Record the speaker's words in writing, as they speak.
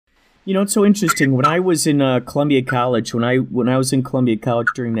You know, it's so interesting. When I was in Columbia College, when I was in Columbia College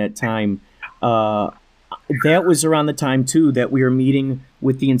during that time, uh, that was around the time too that we were meeting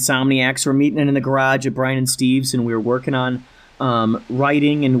with the Insomniacs. We are meeting in the garage at Brian and Steve's, and we were working on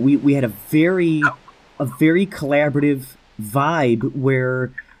writing, and we had a very collaborative vibe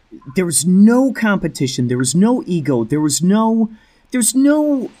where there was no competition, there was no ego, there was no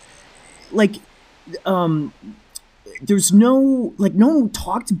like um there's no like no one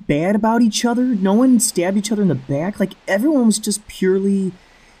talked bad about each other, no one stabbed each other in the back, like everyone was just purely,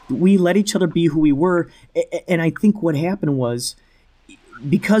 we let each other be who we were. And I think what happened was,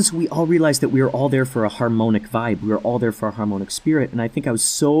 because we all realized that we were all there for a harmonic vibe, we were all there for a harmonic spirit, and I think I was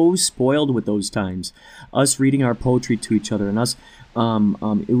so spoiled with those times, us reading our poetry to each other, and us,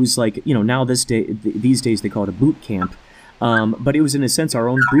 it was like, now these days they call it a boot camp, but it was in a sense our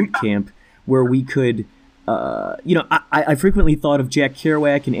own boot camp where we could, I frequently thought of Jack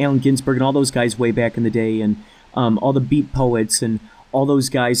Kerouac and Allen Ginsberg and all those guys way back in the day, and all the beat poets and all those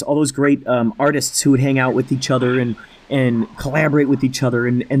guys, all those great artists who would hang out with each other and collaborate with each other,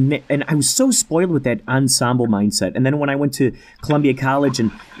 and I was so spoiled with that ensemble mindset. And then when I went to Columbia College,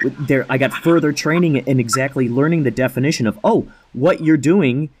 and there I got further training in exactly learning the definition of, what you're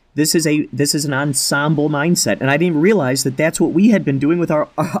doing. This is an ensemble mindset, and I didn't realize that that's what we had been doing with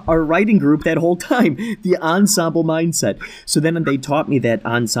our writing group that whole time, the ensemble mindset. So then they taught me that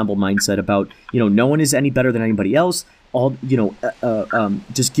ensemble mindset about, no one is any better than anybody else. All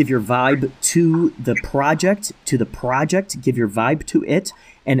just give your vibe to the project, give your vibe to it,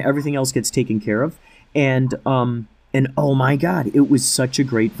 and everything else gets taken care of. And oh my God, it was such a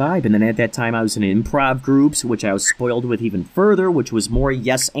great vibe. And then at that time I was in improv groups, which I was spoiled with even further, which was more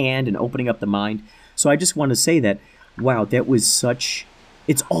yes and opening up the mind. So I just want to say that, wow, that was such,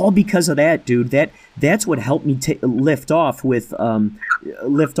 it's all because of that, dude. That's what helped me lift off to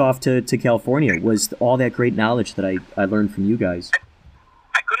California, was all that great knowledge that I learned from you guys.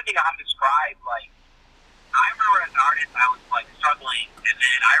 I couldn't think of how to describe, like, I remember as an artist, I was, like, struggling, and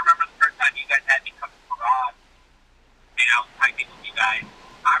then I remember the first time you guys had me come to the garage, and I was typing with you guys.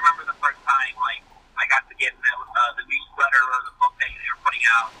 I remember the first time, like, I got to get the newsletter or the book that they were putting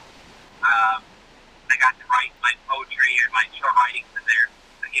out. I got to write my poetry or my short writings in there,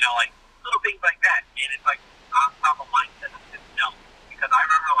 like, little things like that. And it's like, ensemble mindset of just, because I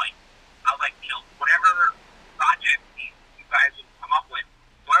remember, like, I was like, whatever project you guys would come up with,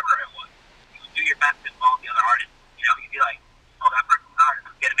 whatever it was, you would do your best to involve the other artists. You'd be like, that person's an artist,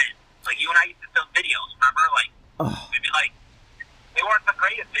 let's get him in. Like, you and I used to film videos, remember? Like, we'd be like, they weren't the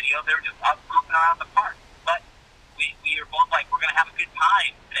greatest videos, they were just us goofing around the park. But we were both like, we're going to have a good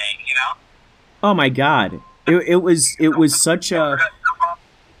time today, Oh my God. It was such a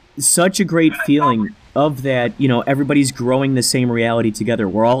great feeling of that, everybody's growing the same reality together.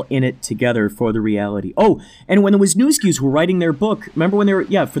 We're all in it together for the reality. Oh, and when there was Newskies were writing their book, remember when they were,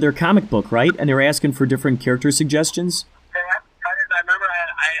 for their comic book, right? And they were asking for different character suggestions? I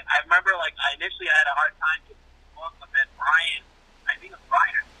remember, like, I initially had a hard time with the book, but then Brian, I think it was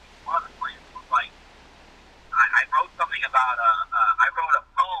Brian, one of the players, was like, I wrote something about, I wrote a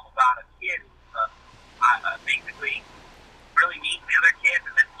poem about a kid who basically really mean to the other kids,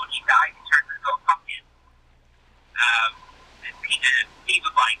 and then when he dies, he turns into a pumpkin. And Steve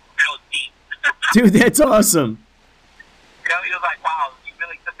was like, that was deep. Dude, that's awesome. He was like, wow, you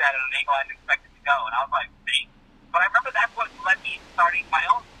really took that at an angle I didn't expect it to go. And I was like, thanks. But I remember that's what led me starting my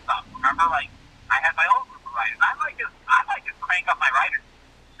own stuff. Remember, like, I had my own group of writers. I like to crank up my writers,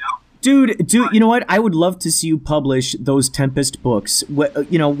 Dude, you know what? I would love to see you publish those Tempest books.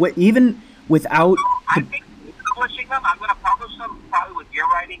 Even without... I think publishing them, I'm going to publish them probably with your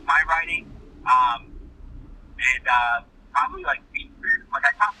writing, my writing, and probably, like,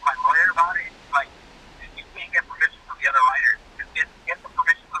 I talked to my lawyer about it. Like, you can't get permission from the other writers. Get the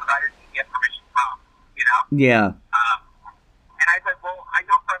permission from the writers, you get permission from, Yeah. And I said, well, I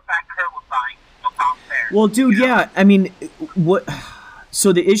know for a fact Kurt will sign. No problem there. Well, dude, yeah. I mean, what...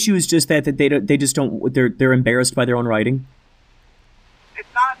 So the issue is just that they just don't, they're embarrassed by their own writing?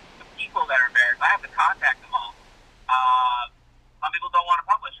 It's not the people that are embarrassed. I have to contact them all. Some people don't want to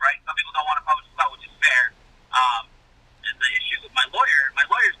publish, right? Some people don't want to publish stuff, which is fair. And the issue with my lawyer's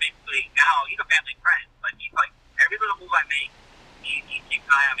basically now, he's a family friend, but he's like, every little move I make, he keeps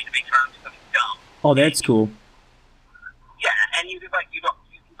an eye on me to make sure I don't do something dumb. Oh, that's cool. Yeah, and he's like, you're not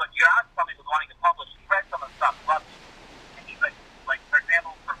somebody who's wanting to publish. He read some of the stuff, loves it. And he's like, for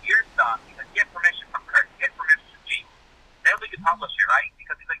example, from your stuff, he's like, get permission from Kurt, get permission from James. Then we can publish it, right?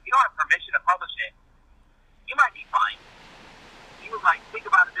 Because he's like, you don't have permission to publish it. You might be fine. He was like, think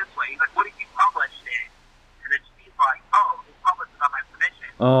about it this way. He's like, what if you published it? And then she's like, oh, he published it on my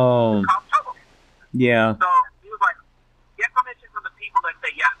permission. Oh. Cause trouble. Yeah. So he was like, get permission from the people that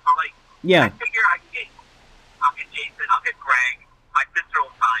say yes. So like, Yeah. I figure I'll get Jason, I'll get Greg, my sister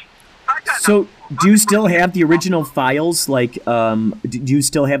will sign. So, do you still have the original files? Like, do you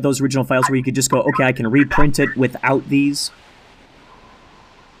still have those original files where you could just go, okay, I can reprint it without these?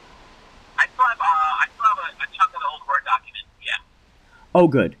 I still have a chunk of the old Word document. Yeah. Oh,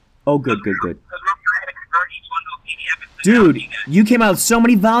 good. Oh, good. Because we're trying to convert each one to a PDF. And send it out Dude, to you guys. you came out with so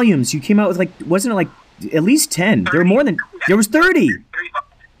many volumes. You came out with like, wasn't it like at least 10? There were more than, there was 30. 30 bucks.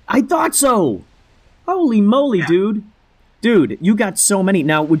 I thought so. Holy moly, Yeah. dude. Dude, you got so many.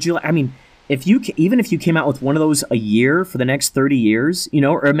 Now, would you, I mean, even if you came out with one of those a year for the next 30 years, you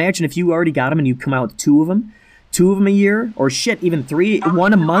know, or imagine if you already got them and you come out with two of them a year, or shit, even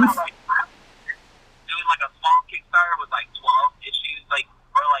one a month. Doing like a small Kickstarter with like 12 issues, like,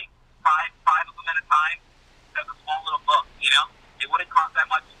 or like five of them at a time. As a small little book, you know? It wouldn't cost that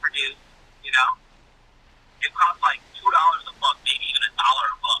much to produce, you know? It costs like $2 a book, maybe even $1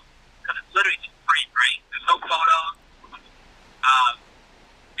 a book. Because it's literally just print, right? There's no photos.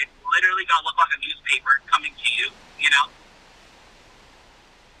 It's literally going to look like a newspaper coming to you, you know?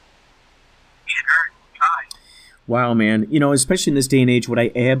 Can't hurt. Try. Wow, man. You know, especially in this day and age, what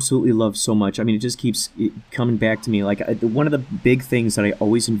I absolutely love so much, I mean, it just keeps coming back to me. Like, one of the big things that I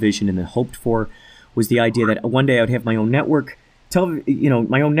always envisioned and hoped for was the idea that one day I would have my own network,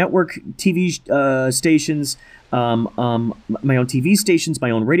 my own network TV stations, my own TV stations,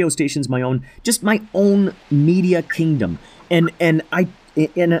 my own radio stations, my own media kingdom. And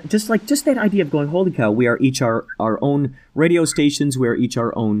just that idea of going, holy cow, we are each our own radio stations, we are each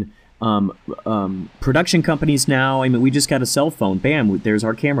our own production companies now. I mean, we just got a cell phone. Bam, there's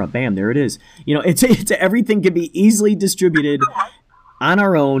our camera. Bam, there it is. You know, it's everything can be easily distributed on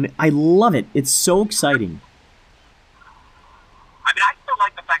our own. I love it. It's so exciting. I mean, I still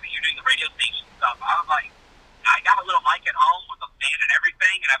like the fact that you're doing the radio station stuff. I was like, I got a little mic at home with a stand and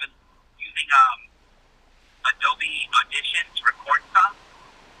everything, and I've been using Adobe Audition to record stuff.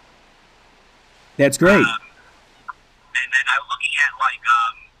 That's great. And then I was looking at like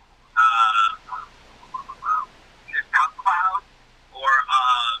either SoundCloud or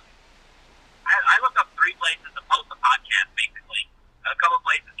I looked up 3 places to post a podcast. Basically, a couple of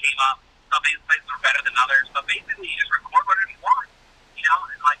places came up. Some of these places were better than others, but basically you just record whatever you want. You know,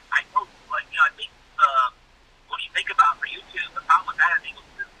 and like I post, like, you know, I think what you think about for YouTube, the problem with that is people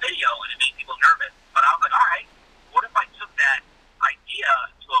see this video and it makes people nervous. But I was like, all right, what if I took that idea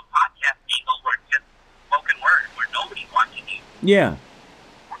to a podcast angle where it's just spoken word, where nobody's watching you? Yeah.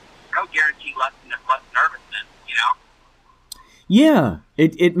 I would guarantee less nervousness, you know? Yeah.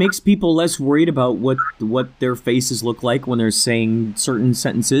 It makes people less worried about what their faces look like when they're saying certain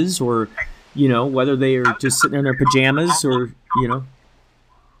sentences, or, you know, whether they are just sitting in their pajamas, or, you know,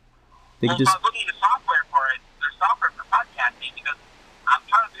 they Well, just. I was looking at the software for it. There's software for podcasting because I'm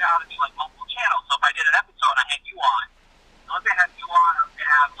trying to figure out how to do like multiple channels. So if I did an episode, I had you on. Once I have you on, I'm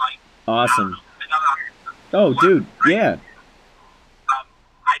gonna have like Awesome. another. Oh, dude, yeah.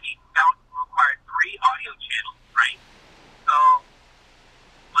 That would require 3 audio channels, right? So,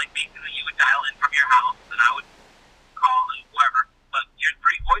 like, basically you would dial in from your house, and I would call whoever, but your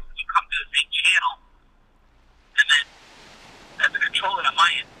 3 voices would come to the same channel, and then as a controller on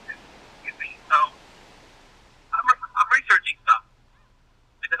my end, excuse me. So, I'm researching stuff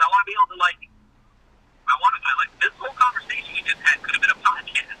because I want to be able to this whole conversation we just had could have been a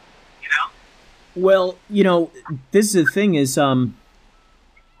podcast, you know? Well, you know, this is the thing is,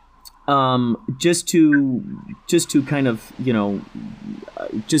 just to kind of, you know,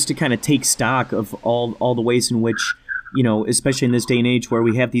 just to kind of take stock of all the ways in which, you know, especially in this day and age where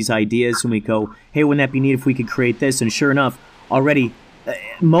we have these ideas and we go, hey, wouldn't that be neat if we could create this? And sure enough, already,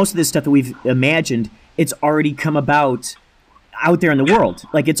 most of this stuff that we've imagined, it's already come about out there in the world.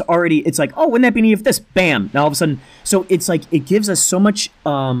 Like, it's like, oh, wouldn't that be neat if this? Bam! Now all of a sudden, so it's like, it gives us so much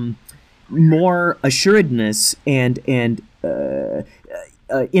more assuredness and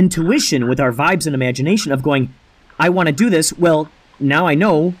intuition with our vibes and imagination of going, I want to do this. Well, now I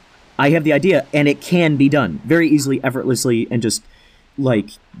know I have the idea, and it can be done very easily, effortlessly, and just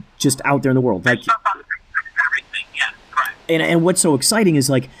out there in the world. Like, Everything, yeah, correct. and what's so exciting is,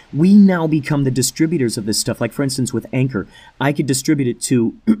 like, we now become the distributors of this stuff. Like, for instance, with Anchor, I could distribute it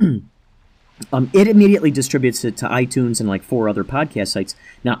to it immediately distributes it to iTunes and like 4 other podcast sites.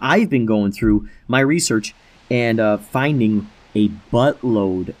 Now, I've been going through my research and finding a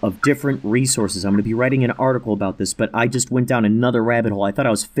buttload of different resources. I'm going to be writing an article about this, but I just went down another rabbit hole. I thought I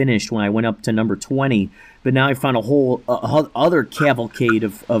was finished when I went up to number 20, but now I found a whole other cavalcade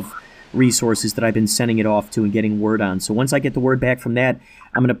of resources that I've been sending it off to and getting word on. So once I get the word back from that,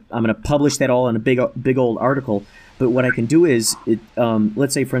 I'm gonna publish that all in a big old article. But what I can do is,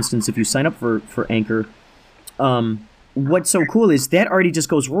 let's say for instance, if you sign up for Anchor, what's so cool is that already just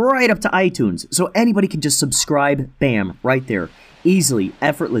goes right up to iTunes, so anybody can just subscribe, bam, right there, easily,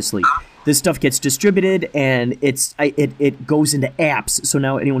 effortlessly. This stuff gets distributed, and it goes into apps. So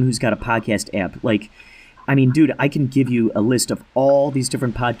now anyone who's got a podcast app, like, I mean, dude, I can give you a list of all these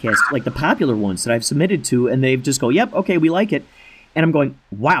different podcasts, like the popular ones that I've submitted to, and they've just go, yep, okay, we like it. And I'm going,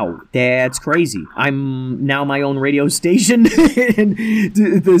 wow, that's crazy. I'm now my own radio station. And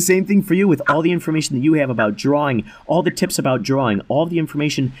the same thing for you with all the information that you have about drawing, all the tips about drawing, all the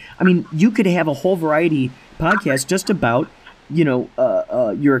information. I mean, you could have a whole variety podcast just about, you know,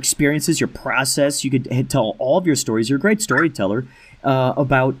 your experiences, your process. You could tell all of your stories. You're a great storyteller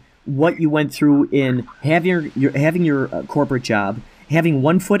about what you went through in having your corporate job, having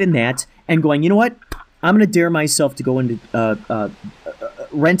one foot in that, and going, you know what? I'm going to dare myself to go into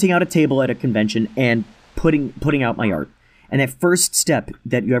renting out a table at a convention and putting out my art. And that first step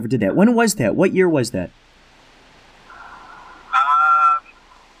that you ever did that, when was that? What year was that?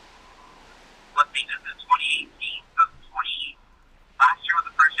 Let's see, this is 2018. So last year was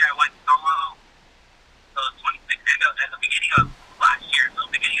the first year I went solo. So 2016, at the beginning of last year, so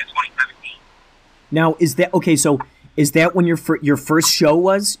beginning of 2017. Now, is that, okay, so is that when your first show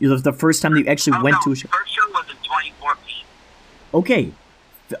was? The first time that you actually went to a show? First show was in 2014.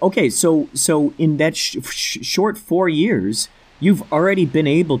 Okay. So in that short 4 years, you've already been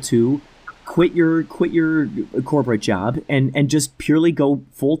able to quit your corporate job and just purely go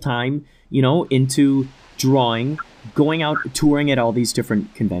full time, you know, into drawing, going out touring at all these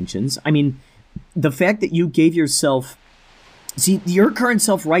different conventions. I mean, the fact that you gave yourself, see, your current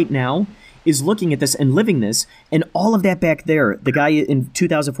self right now is looking at this and living this, and all of that back there, the guy in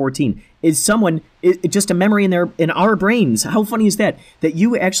 2014, is someone, just a memory in our brains. How funny is that? That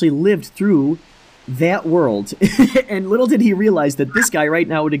you actually lived through that world, and little did he realize that this guy right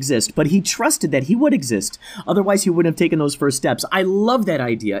now would exist, but he trusted that he would exist. Otherwise, he wouldn't have taken those first steps. I love that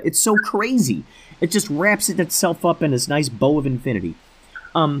idea. It's so crazy. It just wraps itself up in this nice bow of infinity.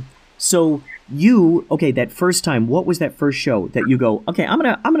 So you, okay, that first time, what was that first show that you go, okay, I'm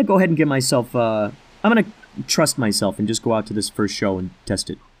gonna go ahead and give myself, I'm gonna trust myself and just go out to this first show and test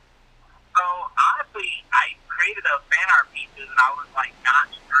it? So honestly, I created a fan art pieces, and I was like not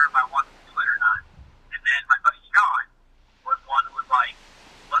sure if I wanted to do it or not. And then my buddy Sean was one who was like,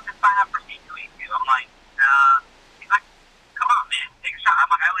 let's just sign up for C2E2. I'm like, nah. He's like, come on, man, take a shot.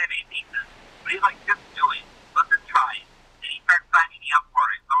 I'm like, I only have 8 pieces. But he's like, just do it. Let's just try it. And he started signing me up for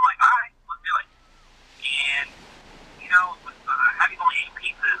it. So I'm like, all right, let's do it. And, you know, having only 8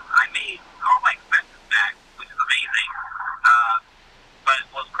 pieces, I made all my expenses back, which is amazing. But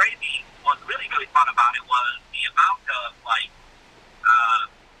what's crazy, what's really, really fun about it was the amount of, like, I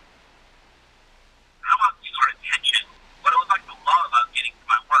don't want to use the word attention, but it was like the love I was getting to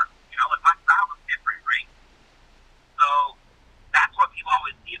my work. You know, like my style was different, right? So that's what people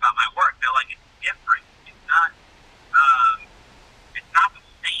always see about my work. They're like, it's different. It's not the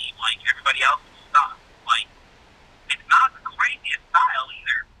same like everybody else's stuff. Like, it's not the craziest style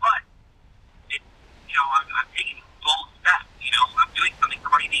either, but it's, you know, I'm taking bold steps. You know, I'm doing something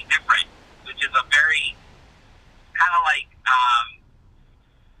crazy different, which is a very kind of like,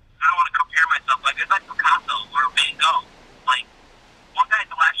 I don't want to compare myself, like it's like Picasso or Van Gogh. Like, one guy at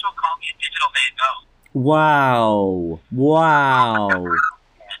the last show called me a digital Van Gogh. Wow.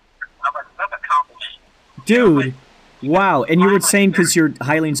 That's a compliment. Dude, wow. And you were saying because you're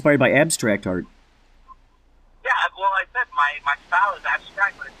highly inspired by abstract art. Yeah, well, I said my style is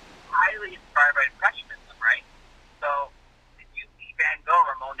abstract, but it's highly inspired by Impressionism, right? So, if you see Van Gogh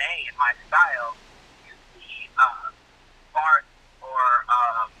or Monet in my style, you see Barth or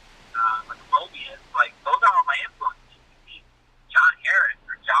like Mobius, like, those are all my influences. You see John Harris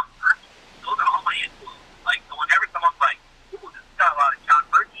or John Perkins, those are all my influences. Like, so whenever someone's like, ooh, this has got a lot of John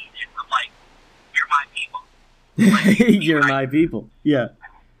Perkins in it, I'm like, you're my people. Like, you're my people. Yeah.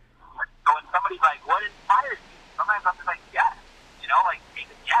 So when somebody's like, what inspires you? Sometimes I'm just like, yes. You know, like, take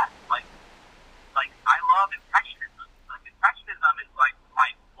a yes. Like I love Impressionism. Like, Impressionism is like my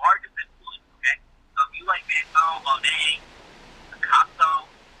largest influence, okay? So if you like Van Gogh, Monet, Picasso,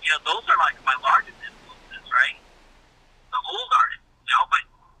 you know, those are like my largest influences, right? The old artists, you know, but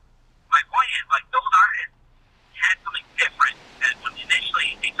my point is, like, those artists had something different that when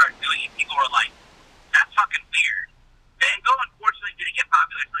initially they started doing it, people were like, that's fucking weird. Van Gogh, unfortunately, didn't get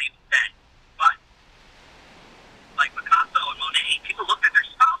popular until he was dead. But, like Picasso and Monet, people looked at their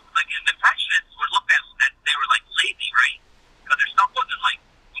stuff. Like, and the Impressionists were looked at, that they were, like, lazy, right? Because their stuff wasn't, like,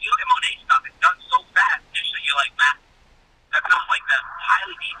 when you look at Monet,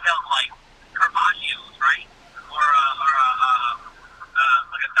 detailed like Caravaggio's, right? Or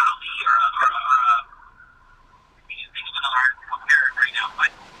like a Dali or I can't think of another artist to compare it right now, but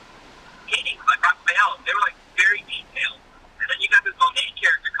paintings like Raphael, they were like very detailed. And then you got this Monet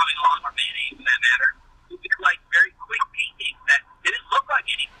character coming along, or Manet for that matter, who did like very quick paintings that didn't look like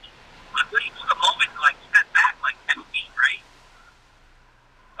anything. But when he took a moment to like step back like 10 feet, right?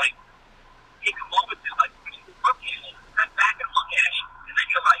 Like take a moment to like look at it, step back and look at it, and then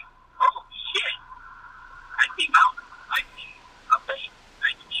you're like, oh shit, I see mountains, I see a lake,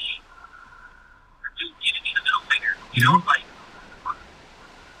 I see a dude giving me the middle finger, you know, like.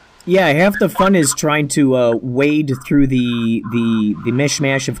 Yeah, half the fun is trying to wade through the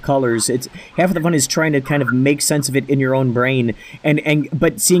mishmash of colors. It's half of the fun is trying to kind of make sense of it in your own brain, and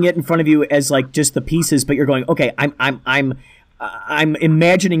but seeing it in front of you as like just the pieces. But you're going, okay, I'm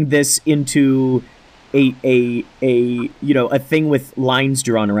imagining this into a you know, a thing with lines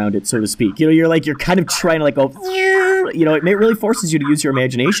drawn around it, so to speak. You know, you're kind of trying to like go, you know, it really forces you to use your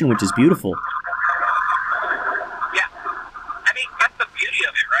imagination, which is beautiful.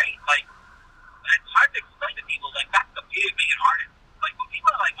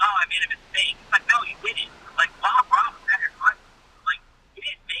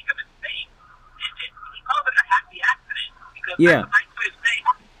 Yeah.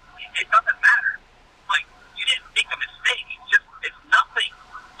 It doesn't matter. Like, you didn't make a mistake. It's nothing.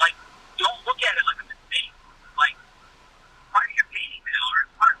 Like, don't look at it like a mistake. Like, part of your painting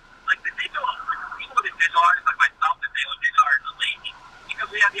now, or like the digital, people with digital artists like myself that say, oh, digital art is lazy, because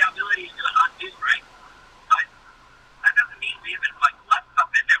we have the ability to undo, right? But that doesn't mean we haven't, like, left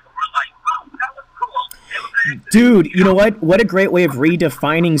stuff in there where we're like, oh, that was cool. Dude, you know what? What a great way of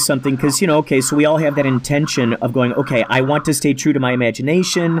redefining something, because, you know, okay, so we all have that intention of going, okay, I want to stay true to my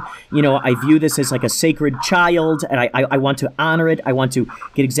imagination, you know, I view this as like a sacred child, and I want to honor it, I want to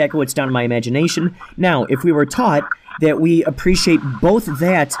get exactly what's down in my imagination. Now, if we were taught that we appreciate both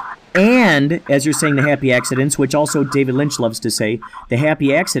that and, as you're saying, the happy accidents, which also David Lynch loves to say, the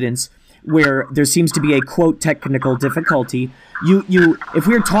happy accidents, where there seems to be a, quote, technical difficulty, if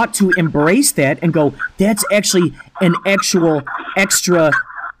we're taught to embrace that and go, that's actually an actual extra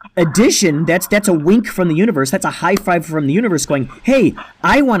addition, that's a wink from the universe, that's a high five from the universe going, hey,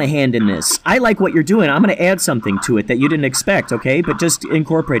 I want a hand in this, I like what you're doing, I'm going to add something to it that you didn't expect, okay, but just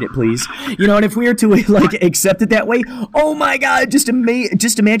incorporate it, please. You know, and if we were to, like, accept it that way, oh my god, just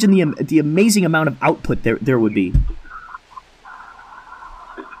imagine the amazing amount of output there would be.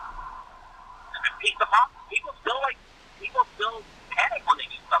 People still panic when they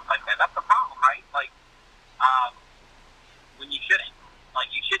do stuff like that. That's the problem, right? Like, when you shouldn't.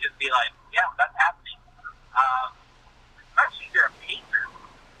 Like, you should just be like, yeah, that's happening. Especially if you're a painter.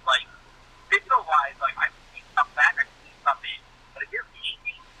 Like, digital-wise, like, I can see stuff back, I can see stuff in. But if you're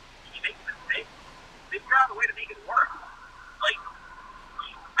painting and you make a mistake, figure out a way to make it work. Like,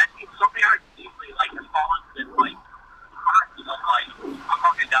 I see so many artists usually, like, just fall into this, like, you know, like, I'm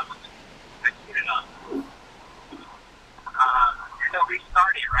fucking done with this. I screwed it up. They'll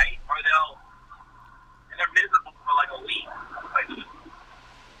restart it, right? Or and they're miserable for like a week. Like,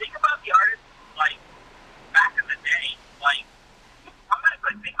 think about the artists, like, back in the day. Like, sometimes,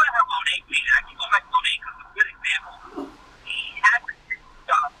 like, think about how Monet painted. I can go back to Monet because it's a good example. He had to do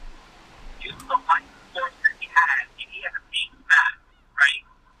stuff, use the light source that he had, and he had to paint that, right?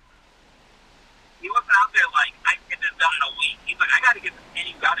 He wasn't out there like, I can get this done in a week. He's like, I got to get this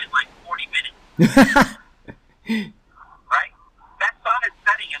painting done in like 40 minutes. Right? That sun is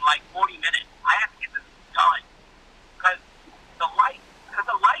setting in like 40 minutes. I have to get this done. Because the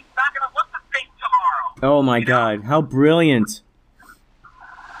light's not going to look the same tomorrow. Oh my god, how brilliant.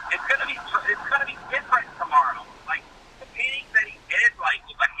 It's going to be different tomorrow. Like, the paintings that he did, like,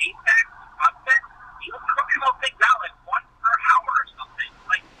 with a haystack sunset, he was cooking those things out like one per hour or something.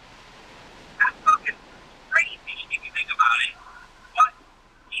 Like, that's fucking crazy if you think about it. But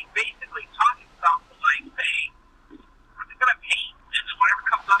he's basically talking about, like, say, we're just going to paint, and then whatever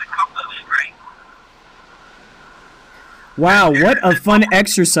comes out, it comes out of it, right? Wow, what a fun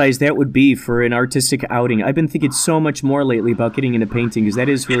exercise that would be for an artistic outing. I've been thinking so much more lately about getting into painting, because that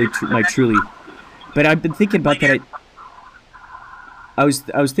is really truly. But I've been thinking about that. I was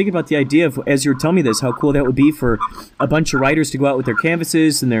thinking about the idea of, as you were telling me this, how cool that would be for a bunch of writers to go out with their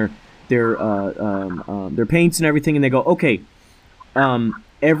canvases and their paints and everything, and they go, okay,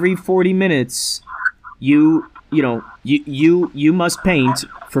 every 40 minutes, you must paint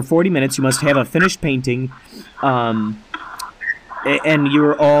for 40 minutes. You must have a finished painting. And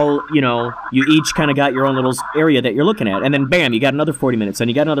you're all, you each kind of got your own little area that you're looking at. And then, bam, you got another 40 minutes. And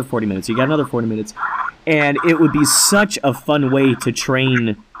you got another 40 minutes. You got another 40 minutes. And it would be such a fun way to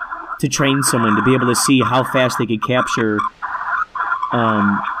train to train someone to be able to see how fast they could capture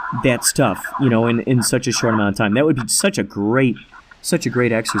that stuff, you know, in such a short amount of time. That would be such a great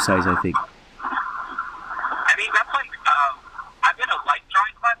exercise, I think. I mean, that's like, I've been to light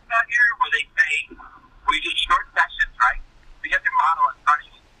drawing classes out here where they say, we do short sessions, right? So you have your model in front of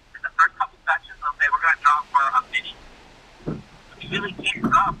you. In the first couple sessions, they'll say, we're going to draw for a minute. You really can't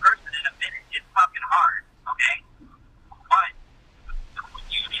draw a person in a minute. It's fucking hard, okay? But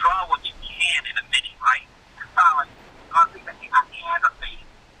you draw what you can in a minute, right? It's not like, something that you got hand or face,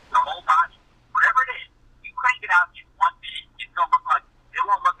 the whole body, whatever it is, you crank it out in 1 minute. It's going to look like, it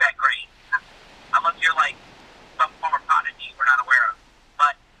won't look that great. Unless you're like some form of prodigy we're not aware of.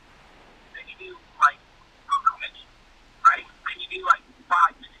 But then you do like 2 minutes, right? Then you do like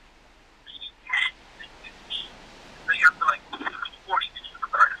 5 minutes. Then you do 10, then 15. So you're up to like 40 minutes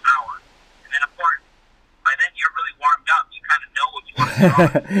or an hour. And then of course, by then you're really warmed up. You kind of know what you want to draw.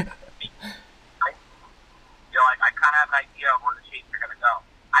 Right? You're like, I kind of have an idea of where the shapes are going to go.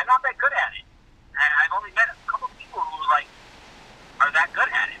 I'm not that good at it. And I've only met a couple people who like are that good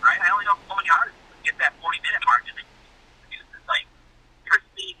at it, right? I only know so many artists who get that 40-minute margin and use it. Like, your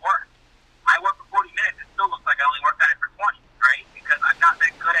speed works. I work for 40 minutes, it still looks like I only worked at it for 20, right? Because I'm not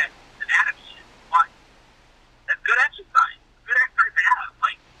that good at anatomy and what. That's good exercise. Good exercise to have.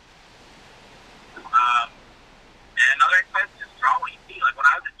 Like, and another exercise is just draw what you see. Like, when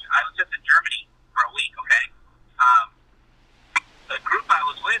I was just in Germany for a week, okay? The group I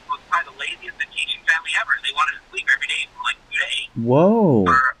was with was probably the laziest vacation family ever. They wanted to sleep every day from like 2 to 8. Whoa.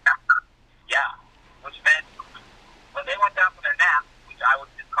 Yeah. Which meant when they went down for their nap, which I would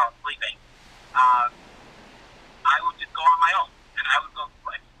just call sleeping, I would just go on my own and I would go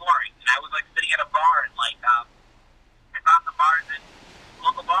exploring. And I was like sitting at a bar and like I found some bars in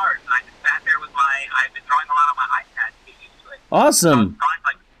local bars and I just sat there with I've been drawing a lot on my iPad to get used to it. Awesome. So I was drawing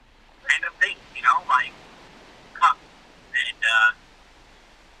like random things, you know, like cups and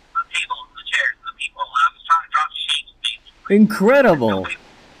the tables, the chairs, the people. I was trying to draw shapes, basically. Incredible.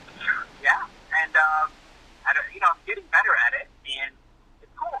 Yeah, and you know, I'm getting better at it, and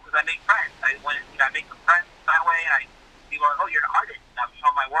it's cool because I make friends. I make some friends that way, and I see, well, oh, you're an artist, and I'm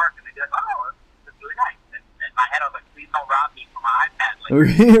showing my work, and they be like, oh, that's really nice. And in my head, I was like, please don't rob me from my iPad. Like,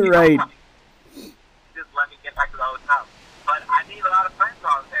 Right. Just let me get back to the hotel. But I made a lot of friends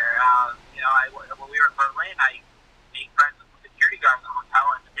out there. You know, when we were in Berlin, I made friends with the security guard in the hotel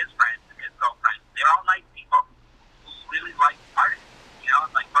and his friends and his girlfriend. They're all nice people who really like artists. You know,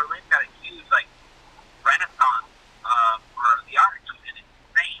 it's like Berlin's got a huge like renaissance for the arts, and it's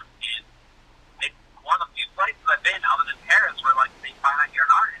insane. And it's one of the few places I've been, other than Paris, where like they find out you're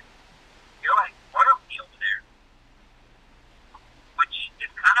an artist. You're like royalty over there, which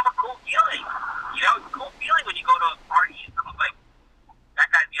is kind of a cool feeling. You know, it's a cool feeling when you go to a party and someone's like, "That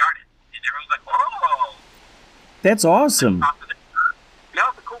guy's the artist," and everyone's like, "Oh." That's awesome. You know,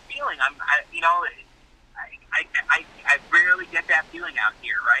 it's a cool feeling. You know, I rarely get that feeling out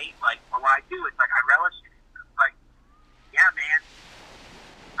here, right? Like, when I do, it's like I relish it. It's like, yeah, man,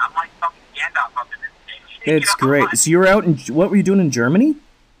 I'm like fucking Gandalf up in this thing. It's you know, great. like, So you were out in, what were you doing in Germany?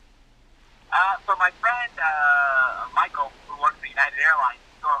 so my friend Michael, who works for United Airlines,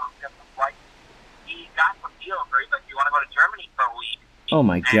 he got some deals where he's like, "Do you want to go to Germany for a week?" Oh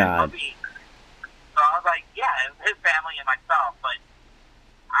my And God. so I was like, yeah, and his family and myself, but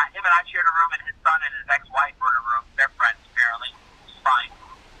him and I shared a room, and his son and his ex-wife were in a room. They're friends, apparently, which is fine.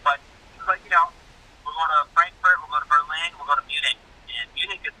 But he's like, you know, we'll go to Frankfurt, we'll go to Berlin, we'll go to Munich. And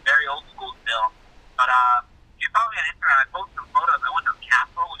Munich is very old school still. But you follow me on Instagram, I posted some photos. I went to the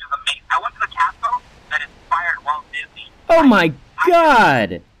castle, which is amazing. I went to the castle that inspired Walt Disney. Oh my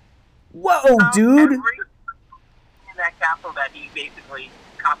God. Whoa, dude. In that castle that he basically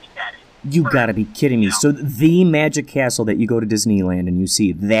copycatted. You gotta be kidding me. So the Magic Castle that you go to Disneyland and you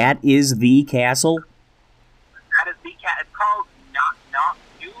see, that is the castle? That is the castle. It's called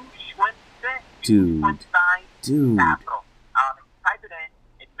Neuschwanstein. Dude. Dude. Castle. If you type it in,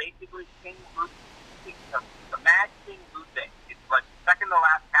 it's basically King Ludwig, the Mad King Ludwig. It's like the second to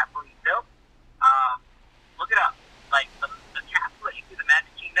last castle he built. Look it up. Like, the castle that you see, the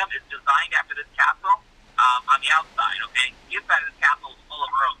Magic Kingdom, is designed after this castle on the outside, okay? The inside of this castle is full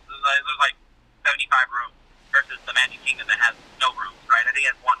of rooms. There's like 75 rooms versus the Magic Kingdom that has no rooms, right? I think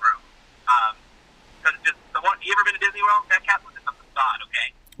it has one room. Because it's just the one. You ever been to Disney World? That castle is just a facade,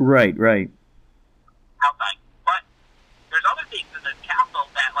 okay? Right. Outside. But there's other things in this castle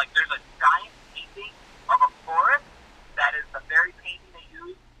that, like, there's a giant painting of a forest that is the very painting they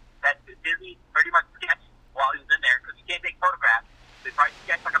used that Disney pretty much sketched while he was in there, because you can't take photographs. They probably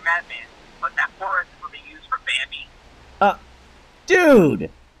sketched like a madman. But that forest is what they used for Bambi.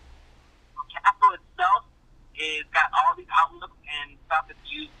 Dude. stuff that's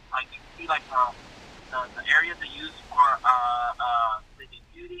used, like you see like the areas they use for Sleeping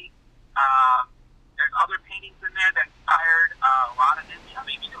Beauty. There's other paintings in there that inspired a lot of Disney. I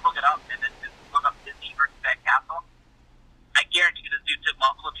mean, you can look it up and then just look up Disney versus that castle. I guarantee you this dude took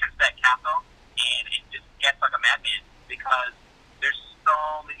multiple trips to that castle and it just gets like a madman because there's so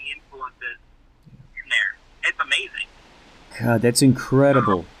many influences in there. It's amazing. God, that's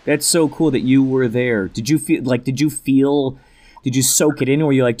incredible. That's so cool that you were there. Did you soak it in,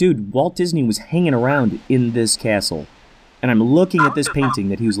 or you're like, dude, Walt Disney was hanging around in this castle, and I'm looking at this painting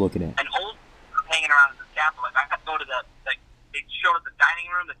that he was looking at. An old hanging around in this castle. Like I got to go to they showed us the dining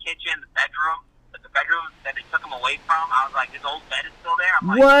room, the kitchen, the bedroom that they took him away from. I was like, his old bed is still there. I'm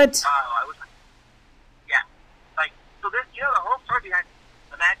like, what? I was like, yeah. Like, so this, the whole story behind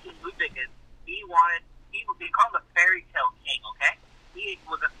the Mad King Ludwig is they called him the fairy tale king, okay? He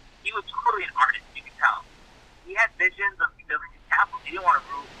was totally an artist, you can tell. He had visions of building his castle. He didn't want to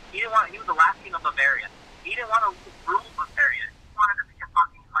rule. He was the last king of Bavaria. He didn't want to rule Bavaria. He wanted to be a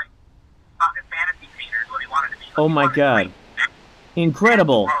fucking fantasy painter is what he wanted to be. Like, oh my God.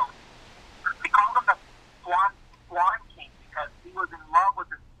 Incredible. They called him the Swan King because he was in love with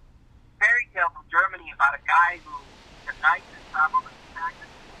this fairy tale from Germany about a guy who the knights and traveled with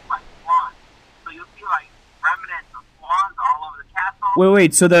like swans. So you'll see like remnants of swans all over the castle.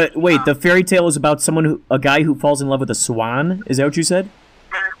 Wait. So the fairy tale is about a guy who falls in love with a swan. Is that what you said?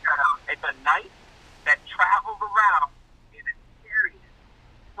 It's a knight that travels around in a chariot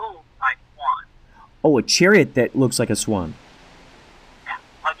pulled by swans. Oh, a chariot that looks like a swan. Yeah,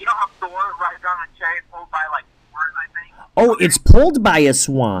 like you know how Thor rides around a chariot pulled by like swords, I think. Oh, it's pulled by a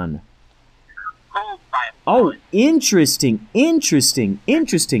swan. Pulled by a Oh, swan. interesting.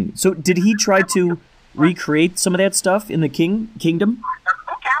 So did he try to recreate some of that stuff in the kingdom?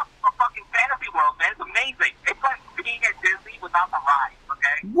 Look out for fucking fantasy world, man. It's amazing. It's like being at Disney without the ride,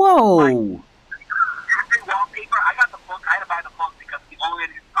 okay? Whoa. Every wallpaper, I got the book. I had to buy the book because the only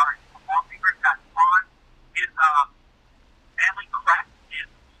way to start the wallpaper's got Swan. His family crest is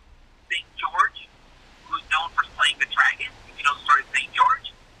St. George, who's known for slaying the dragon. If you know the story of St.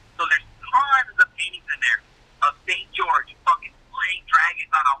 George. So there's tons of paintings in there of St. George fucking slaying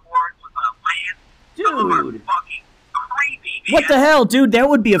dragons on a horse with a lance. Dude. Fucking crazy, man. What the hell, dude? That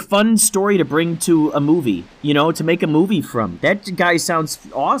would be a fun story to bring to a movie, to make a movie from. That guy sounds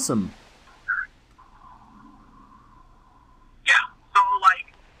awesome. Yeah, so,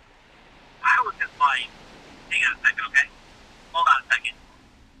 like, I was just like, hang on a second, okay? Hold on a second.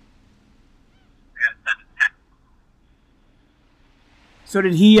 I gotta send a text. So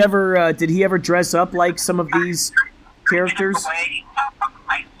did he ever dress up like some of these characters? Away,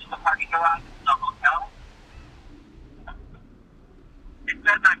 I see the parking garage in the hotel. It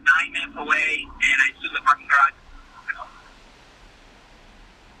says I'm 9 minutes away, and I assume the parking garage is in the hotel.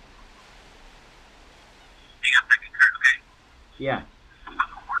 Hang on a second, Kurt, okay? Yeah.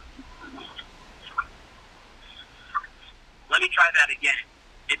 Let me try that again.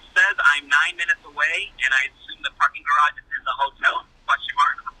 It says I'm 9 minutes away, and I assume the parking garage is in the hotel? Question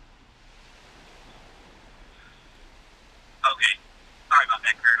mark. Okay. Sorry about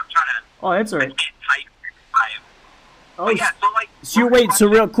that, Kurt. I'm trying to... Oh, that's all I right. can't type. Oh, But yeah, so like... so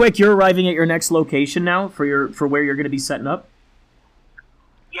real quick, you're arriving at your next location now for where you're going to be setting up?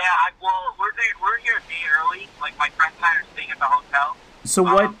 Yeah, we're here a day early. Like, my friends and I are staying at the hotel. So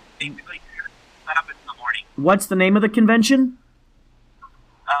what? Basically, set up in the morning. What's the name of the convention?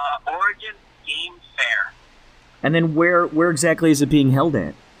 Origin Game Fair, And then where exactly is it being held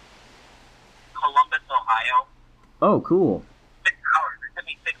at? Columbus, Ohio. Oh, cool. 6 hours. It took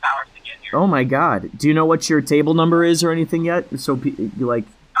me 6 hours to get here. Oh my God! Do you know what your table number is or anything yet? So you like?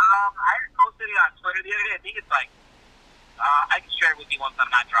 I posted it on Twitter the other day. I think it's like, I can share it with you once I'm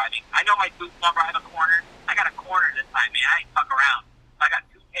not driving. I know my booth number. I have a corner. I got a corner this time, man. I ain't fuck around. I got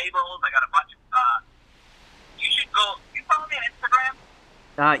 2 tables. I got a bunch of, you should go, you follow me on Instagram?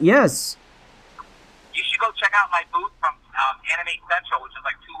 Yes. You should go check out my booth from Anime Central, which was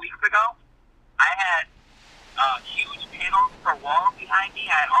like 2 weeks ago. I had huge panels for walls behind me.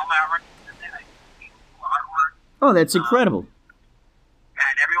 I had all my artwork. Oh, that's incredible.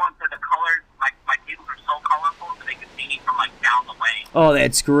 And everyone said the colors, my tables are so colorful that they could see me from like down the way. Oh,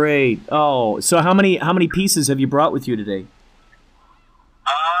 that's great. Oh, so how many pieces have you brought with you today?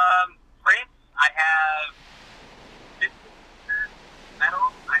 Prints, I have 50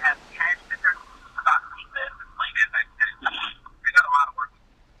 metal, I have 10 different stock pieces, and playmat back then. I got a lot of work.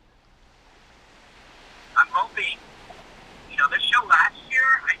 I'm hoping, this show last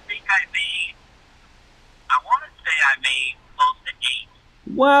year, I think I want to say I made close to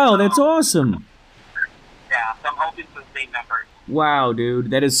 8. Wow, that's awesome. Yeah, so I'm hoping for the same numbers. Wow,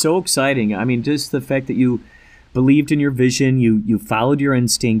 dude, that is so exciting. I mean, just the fact that you believed in your vision, you followed your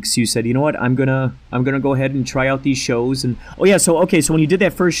instincts. You said, you know what, I'm gonna go ahead and try out these shows. And oh yeah, so okay, so when you did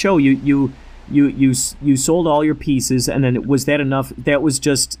that first show, you sold all your pieces, and then was that enough? That was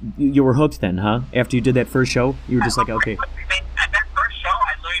just you were hooked then, huh? After you did that first show, you were just like, okay. At that first show,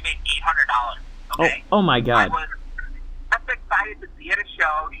 I literally made $800. Okay. Oh my God. I was just excited to be at a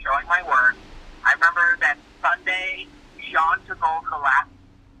show showing my work. I remember that Sunday, Sean took over the last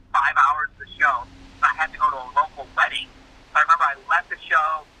 5 hours of the show. So I had to go to a local wedding. So I remember I left the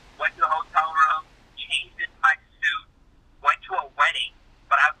show, went to the hotel room, changed into my suit, went to a wedding.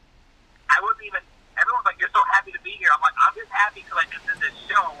 But I wasn't even, everyone's like, you're so happy to be here. I'm like, I'm just happy because I just did this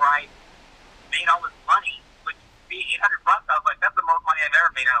show where I made all this money, which being $800, I was like, that's the most money I've ever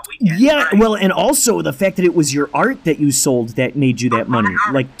made on a weekend. Yeah, right? well, and also the fact that it was your art that you sold that made you that money.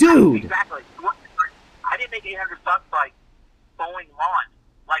 Like, dude. Exactly. I didn't make $800 like mowing lawn.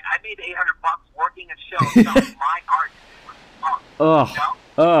 Like, I made $800 working a show selling my art. Oh, you know?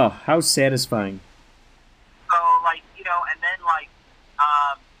 oh, how satisfying. So, like, you know, and then, like,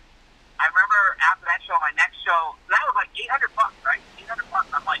 I remember after that show, my next show, that was like $800, right? $800.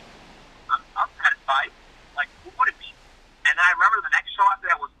 I'm like, I'm satisfied. Like, who would it be? And then I remember the next show after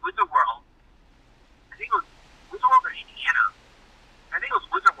that was Wizard World. I think it was Wizard World in Indiana. I think it was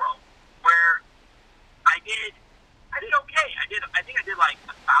Wizard World, where I did okay. I think I did like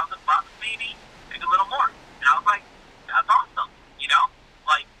 $1,000 maybe, maybe a little more. And I was like, that's awesome, you know?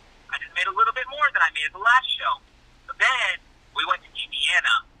 Like, I just made a little bit more than I made at the last show. But then we went to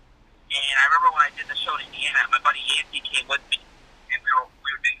Indiana, and I remember when I did the show in Indiana, my buddy Yancey came with me, and we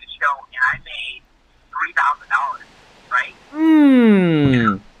were doing the show, and I made $3,000, right?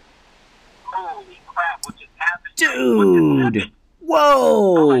 Holy crap, what just happened? Dude.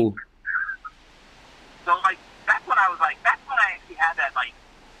 Whoa. So, like, that's when I was like, that's when I actually had that, like,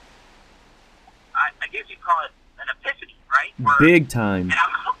 I guess you'd call it an epiphany, right? Where, Big time. and I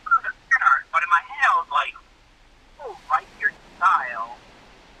was so good at fan art, but in my head I was like, oh, like your style,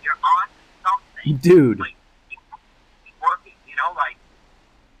 you're on to something. Dude. Like, it's working, you know, like,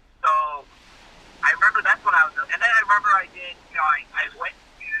 so, I remember that's when I was, and then I remember I did, you know, I went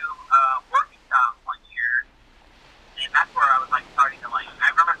to workshop one year, and that's where I was, like, starting to, like, I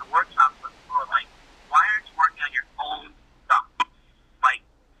remember the workshops where people were like, why aren't you working on your own stuff? Like,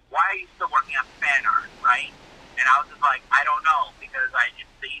 why are you still working on fan art, right? And I was just like, I don't know, because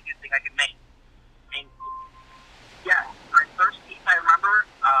it's the easiest thing I can make. And, yeah, my first piece, I remember,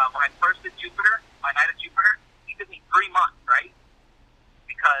 when I first did Jupiter, my Night of Jupiter, it took me 3 months, right?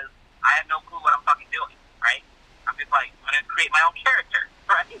 Because I had no clue what I'm fucking doing, right? I'm just like, I'm going to create my own character,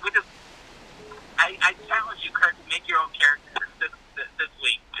 right? Which is, I challenge you, Kurt, to make your own character this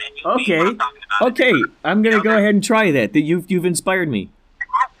week. And you'll see what I'm talking about. Okay, I'm gonna go ahead and try that. You've inspired me.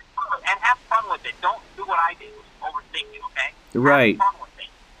 And have fun with it. Don't do what I did, overthink it, okay? Right. Have fun with it.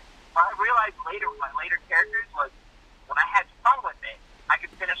 What I realized later with my later characters was when I had fun with it, I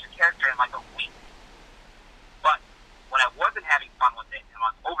could finish a character in like a week. But when I wasn't having fun with it and I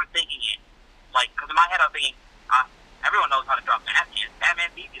was overthinking it, like, because in my head I was thinking, everyone knows how to draw Batman.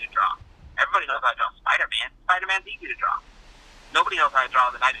 Batman's easy to draw. Everybody knows how to draw Spider-Man. Spider-Man's easy to draw. Nobody knows how to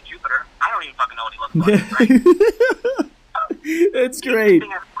draw the Night of Jupiter. I don't even fucking know what he looks like, right? That's great.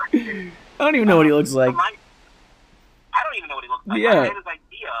 I don't even know what he looks like. I don't even know what he looks like. Yeah. I had this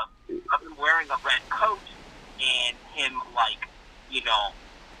idea of him wearing a red coat and him, like, you know,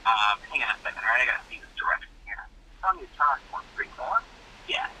 hang on a second, alright? I gotta see this direction here. Tell me to turn 134?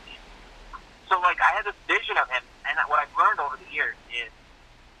 Yeah. So, like, I had this vision of him, and what I've learned over the years is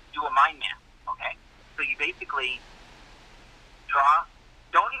do a mind map, okay? So you basically draw,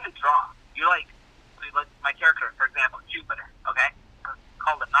 don't even draw. You're like my character, for example, Jupiter, okay? It's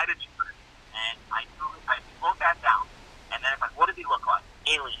called the Night of Jupiter. And I wrote that down. And then it's like, what does he look like?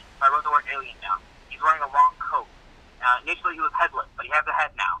 Alien. So I wrote the word alien down. He's wearing a long coat. Initially he was headless, but he has a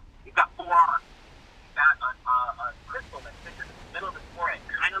head now. He's got 4 arms. He's got a crystal that sits in the middle of his forehead,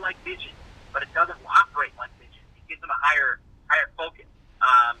 kind of like Vision, but it doesn't operate like Vision. It gives him a higher focus.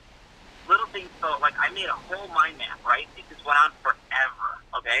 Little things, so, like, I made a whole mind map, right? It just went on forever,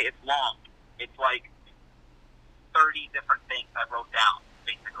 okay? It's long. It's like 30 different things I wrote down,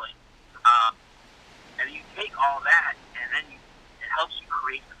 basically. And you take all that, and then it helps you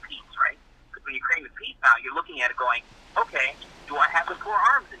create the piece, right? Because when you're creating the piece now, you're looking at it going, okay, do I have the 4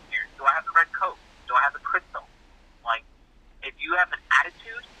 arms in here? Do I have the red coat? Do I have the crystal? Like, if you have an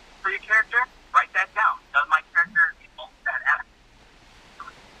attitude for your character, write that down. Does my character evoke that attitude?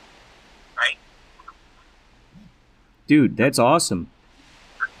 Right? Dude, that's awesome.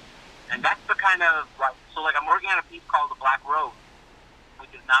 And that's the kind of, like, so, like, I'm working on a piece called The Black Rose, which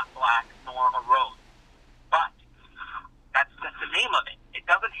is not black nor a rose. But that's the name of it. It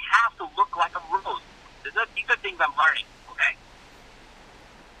doesn't have to look like a rose. These are things I'm learning, okay?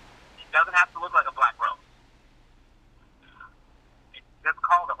 It doesn't have to look like a black rose. It's just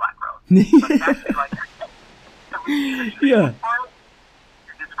called a black rose. But it's actually like, Yeah.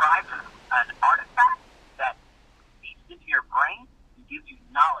 it describes an artifact that feeds into your brain and gives you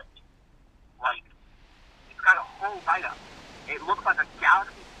knowledge. Like, it's got a whole write-up. It looks like a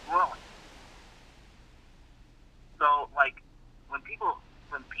galaxy swirling. So, like, when people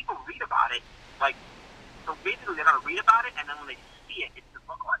read about it, like, so basically they're gonna read about it, and then when they see it, it should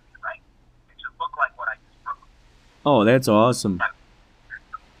look like it, right? It should look like what I just wrote. Oh, that's awesome.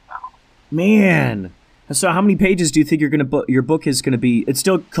 Man. So how many pages do you think your book is gonna be? It's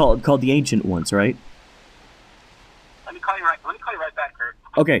still called The Ancient Ones, right? Let me call you right back, Kurt.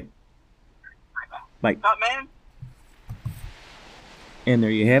 Okay. Bye. What's up, man? And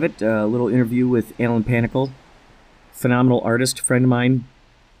there you have it. A little interview with Alan Panicle, phenomenal artist, friend of mine.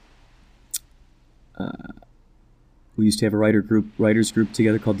 We used to have a writers group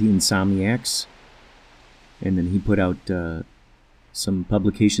together called the Insomniacs, and then he put out some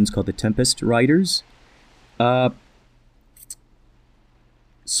publications called the Tempest Writers.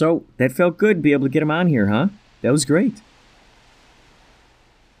 So that felt good to be able to get him on here, huh? That was great.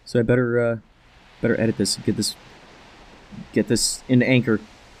 So I better edit this, get this into Anchor.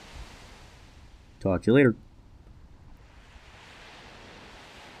 Talk to you later.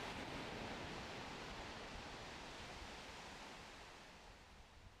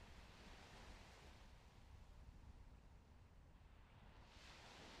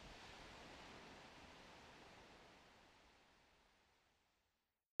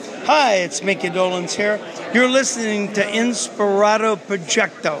 Hi, it's Mickey Dolenz here. You're listening to Inspirato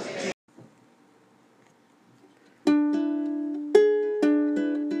Projecto.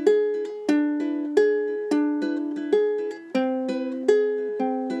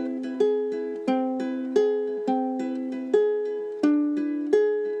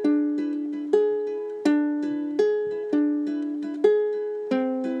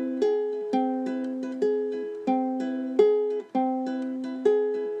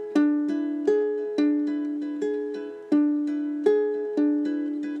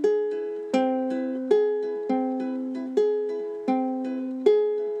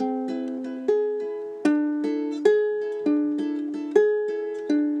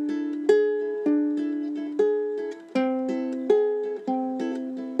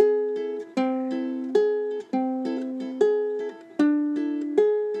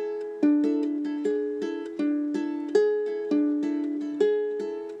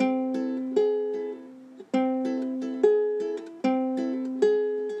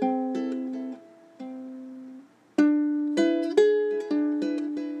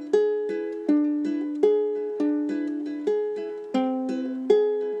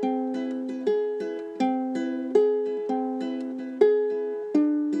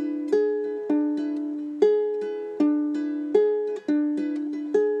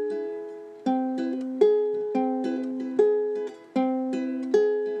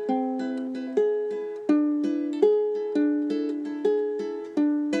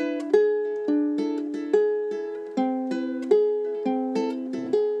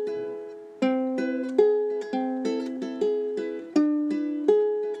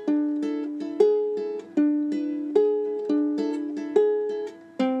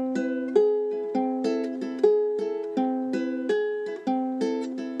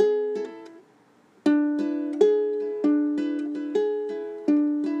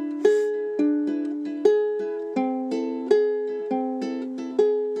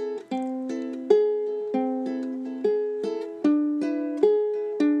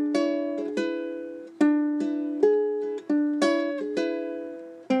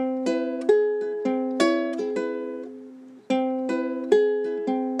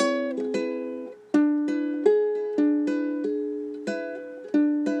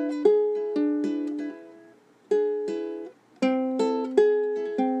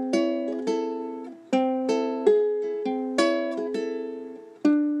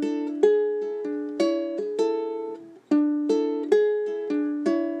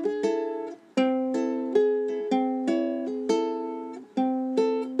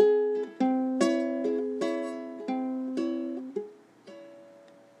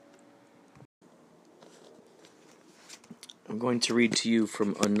 I'm going to read to you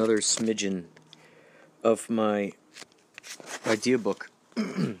from another smidgen of my idea book.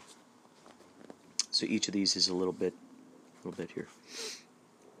 So each of these is a little bit here.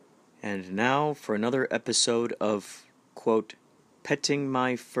 And now for another episode of, quote, Petting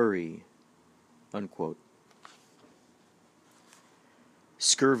My Furry, unquote.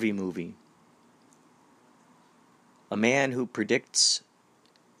 Scurvy movie. A man who predicts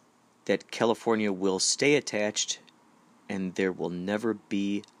that California will stay attached and there will never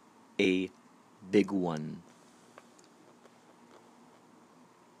be a big one.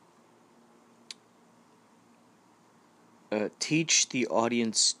 Teach the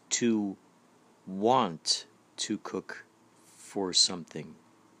audience to want to cook for something.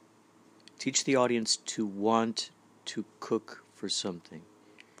 Teach the audience to want to cook for something.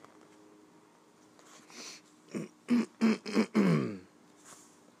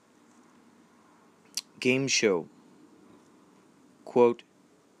 Game show. Quote,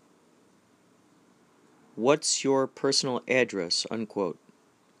 what's your personal address? Unquote.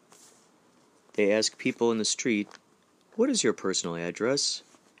 They ask people in the street, what is your personal address?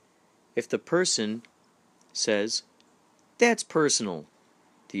 If the person says, that's personal,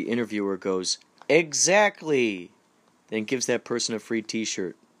 the interviewer goes, exactly, then gives that person a free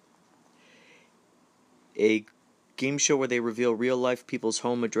t-shirt. A game show where they reveal real-life people's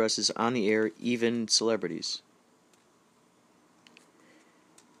home addresses on the air, even celebrities.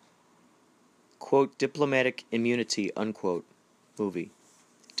 Quote, diplomatic immunity, unquote, movie.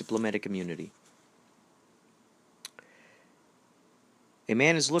 Diplomatic immunity. A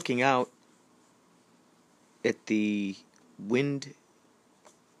man is looking out at the windy,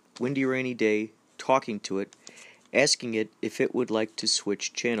 rainy day, talking to it, asking it if it would like to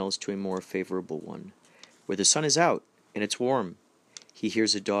switch channels to a more favorable one. Where the sun is out and it's warm, he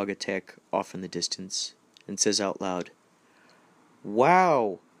hears a dog attack off in the distance and says out loud,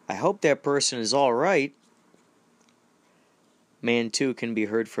 wow, I hope that person is all right. Man 2 can be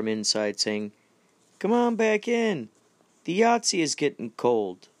heard from inside saying, come on back in. The Yahtzee is getting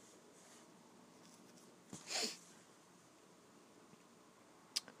cold.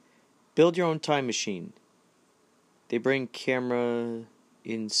 Build your own time machine. They bring camera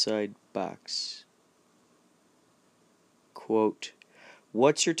inside box. Quote,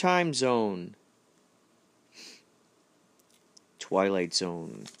 what's your time zone? Twilight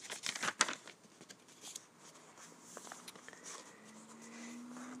Zone.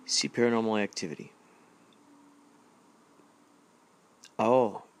 See Paranormal Activity.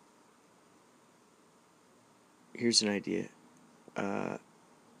 Oh. Here's an idea.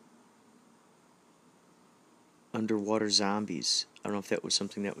 Underwater zombies. I don't know if that was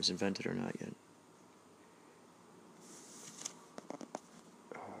something that was invented or not yet.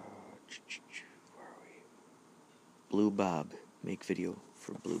 Where are we? Blue Bob. Make video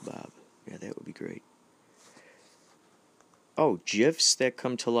for Blue Bob. Yeah, that would be great. Oh, GIFs that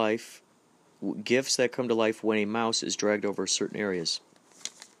come to life. GIFs that come to life when a mouse is dragged over certain areas.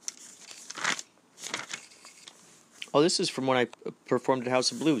 Oh, this is from when I performed at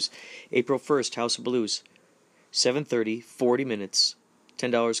House of Blues. April 1st, House of Blues. 7:30, 40 minutes,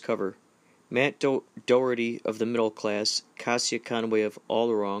 $10 cover. Matt Doherty of The Middle Class, Cassia Conway of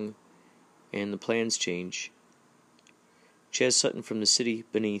All Wrong, and The Plans Change. Chaz Sutton from The City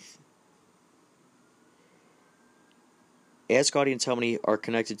Beneath. Ask audience how many are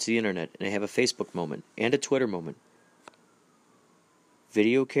connected to the internet, and I have a Facebook moment and a Twitter moment.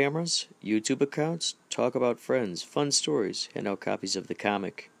 Video cameras, YouTube accounts, talk about friends, fun stories, hand out copies of the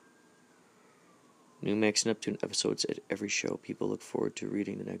comic. New Max Neptune episodes at every show. People look forward to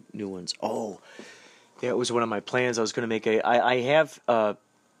reading the new ones. Oh, that was one of my plans. I was going to make I have a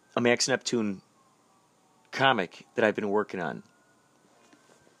Max Neptune comic that I've been working on.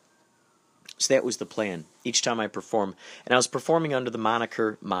 So that was the plan. Each time I perform, and I was performing under the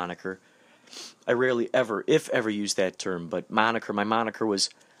moniker. I rarely ever, if ever, use that term, but moniker. My moniker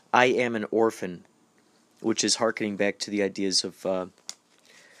was I Am an Orphan, which is hearkening back to the ideas of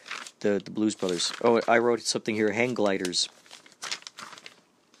the Blues Brothers. Oh, I wrote something here. Hang gliders.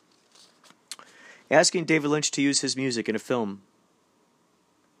 Asking David Lynch to use his music in a film.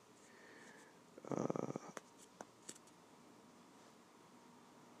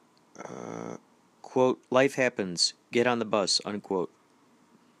 Quote, life happens. Get on the bus, unquote.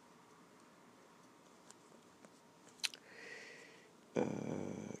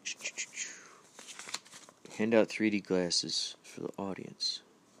 Hand out 3D glasses for the audience.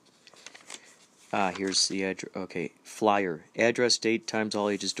 Here's the address. Okay, flyer. Address, date, times, all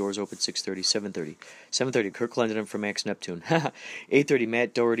ages, doors open 6:30, 7:30. 7:30, Kirk London from Max Neptune. 8:30,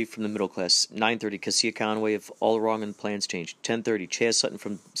 Matt Doherty from The Middle Class. 9:30, Cassia Conway of All Wrong and Plans Change. 10:30, Chaz Sutton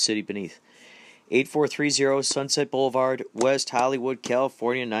from City Beneath. 8430 Sunset Boulevard, West Hollywood,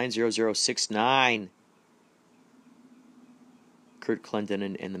 California 90069. Kurt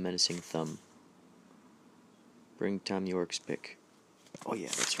Clendenin and the Menacing Thumb. Bring Tom York's pick. Oh yeah,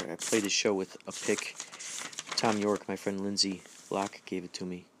 that's right. I played the show with a pick. Tom York, my friend Lindsay Locke gave it to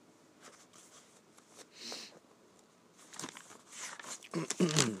me.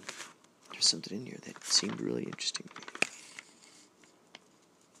 There's something in here that seemed really interesting to me.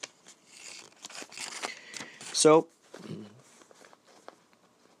 So,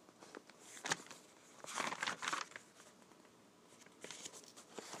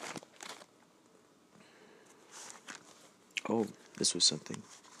 oh, this was something.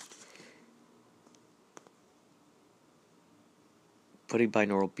 Putting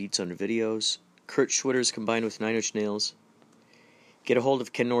binaural beats under videos. Kurt Schwitter's combined with Nine Inch Nails. Get a hold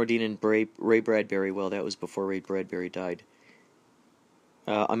of Ken Nordine and Ray Bradbury. Well, that was before Ray Bradbury died.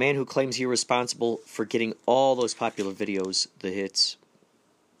 A man who claims you're responsible for getting all those popular videos, the hits.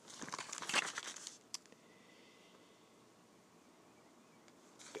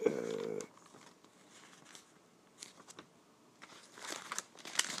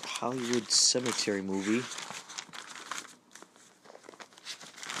 Hollywood Cemetery movie.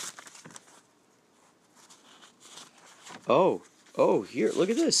 Oh, here, look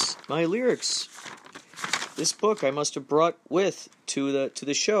at this. My lyrics. This book I must have brought with to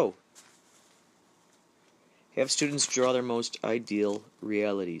the show. Have students draw their most ideal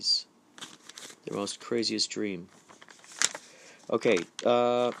realities. Their most craziest dream. Okay,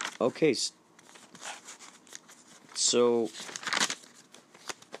 okay. So,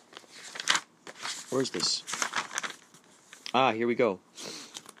 where's this? Ah, here we go.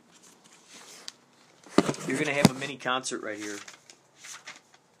 You're going to have a mini concert right here.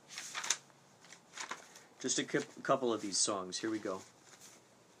 Just a couple of these songs. Here we go.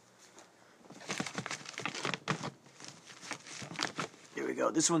 Here we go.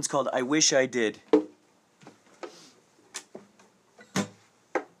 This one's called I Wish I Did.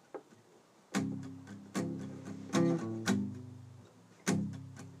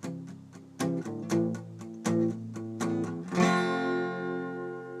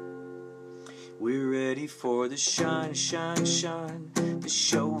 We're ready for the shine, shine, shine. The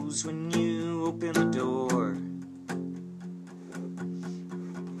shows when you open the door.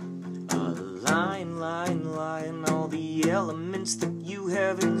 Line, line, line, all the elements that you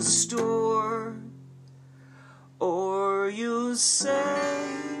have in store. Or you'll say,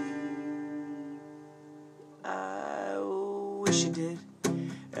 I wish I did,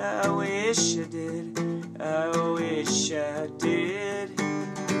 I wish I did, I wish I did.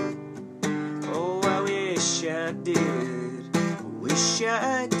 Oh, I wish I did, I wish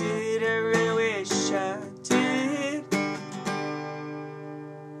I did, I really wish I did.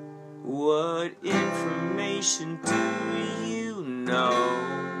 What information do you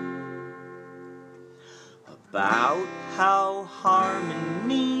know about how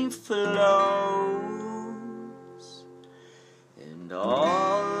harmony flows and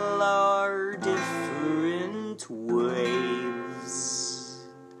all our different waves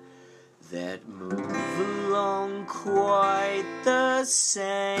that move along quite the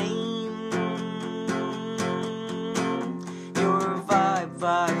same? Your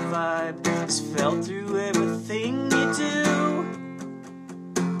vibe is felt through everything you do.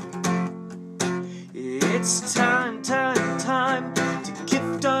 It's time to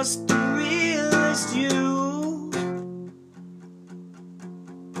gift us the realest you.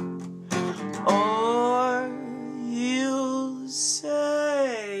 Or you'll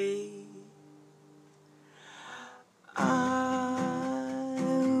say, I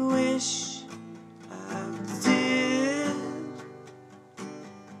wish I did.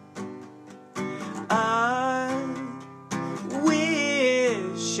 I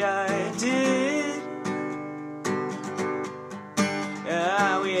wish I did.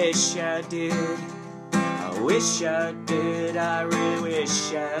 I wish I did. I wish I did. I really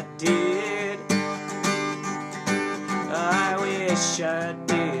wish I did. I wish I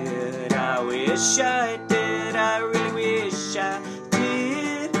did. I wish I did. I really wish I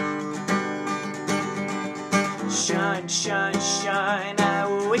did. Shine, shine, shine. I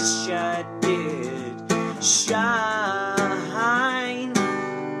wish I did. Shine.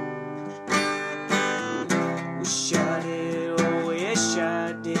 Wish I did. Oh, wish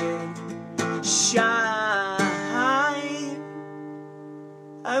I did. Shine.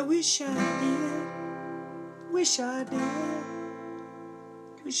 I wish I did. Wish I did.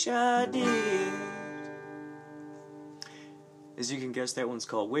 Wish I did. As you can guess, that one's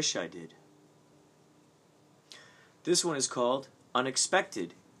called Wish I Did. This one is called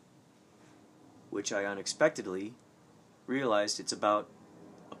Unexpected, which I unexpectedly realized it's about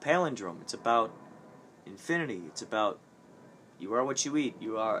a palindrome. It's about infinity. It's about You are what you eat.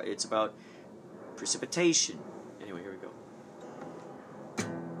 It's about precipitation. Anyway, here we go.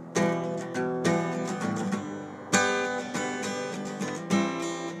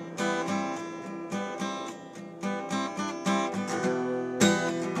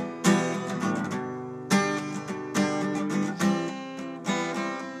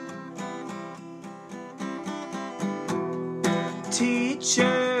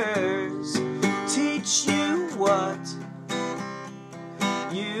 Teachers teach you what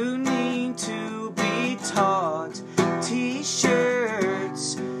you need to be taught.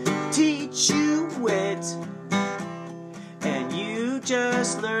 T-shirts teach you wit, and you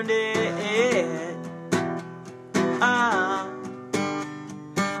just learned it.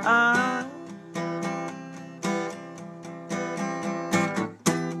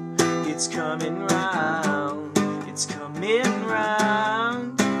 It's coming round. It's coming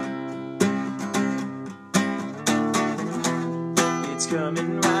round. It's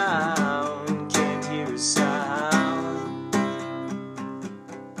coming round. Can't hear a sound.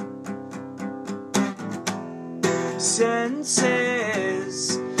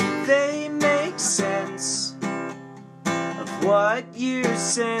 Senses, they make sense of what you're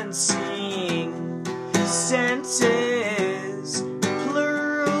sensing. Senses,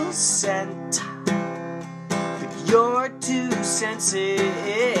 plural scent. Your 2 cents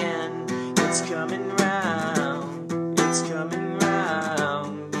in. It's coming round. It's coming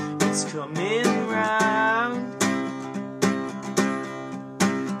round. It's coming round.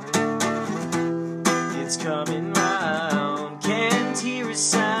 It's coming round. Can't hear a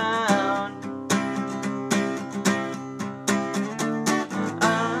sound.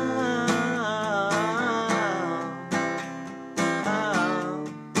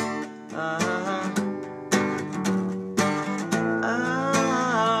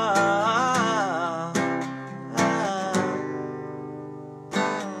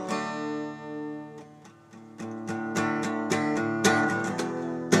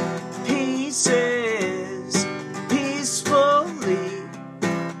 Pieces, peacefully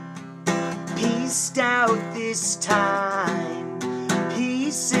pieced out this time.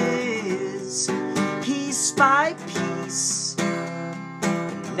 Pieces, piece by piece.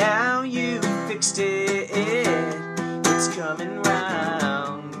 Now you fixed it. It's coming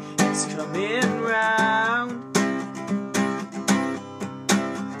round. It's coming round.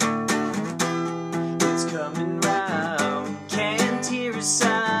 It's coming round. Can't hear a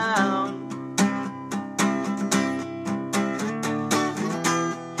sound.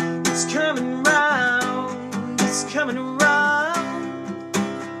 It's coming round. It's coming around.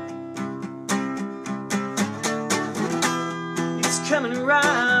 It's coming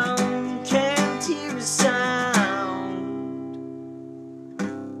around. Can't hear a sound.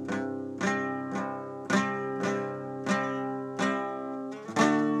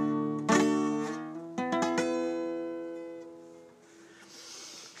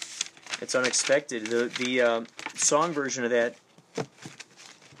 It's unexpected. The song version of that,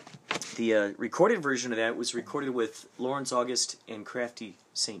 the recorded version of that was recorded with Lawrence August and Crafty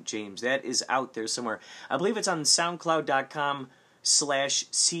St. James. That is out there somewhere. I believe it's on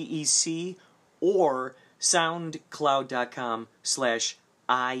SoundCloud.com/CEC or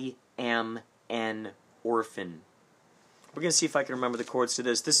SoundCloud.com/IamAnOrphan. We're going to see if I can remember the chords to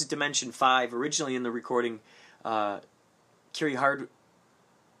this. This is Dimension 5. Originally in the recording, Carrie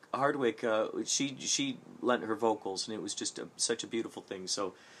Hardwick, she lent her vocals, and it was just such a beautiful thing.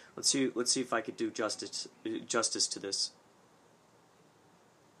 So let's see if I could do justice to this.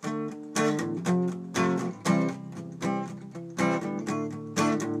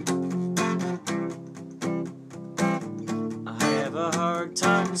 I have a hard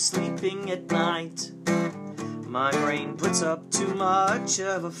time sleeping at night. My brain puts up too much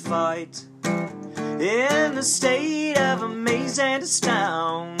of a fight. In a state of amaze and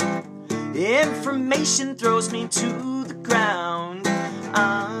astound, information throws me to the ground.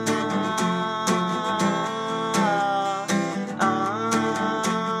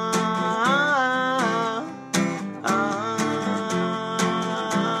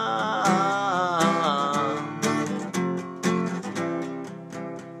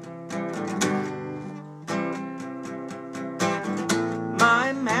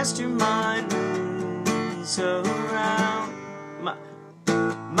 My mastermind moves around.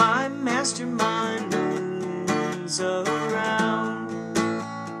 My mastermind moves around.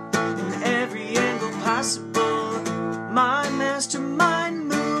 In every angle possible, my mastermind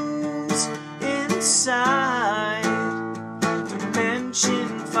moves inside.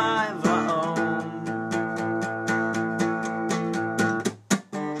 Dimension 5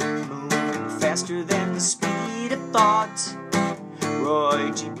 moving faster than the speed of thought.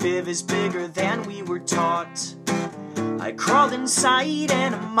 Ouija Biv is bigger than we were taught. I crawled inside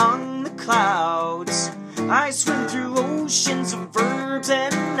and among the clouds. I swim through oceans of verbs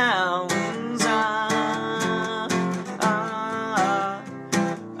and nouns.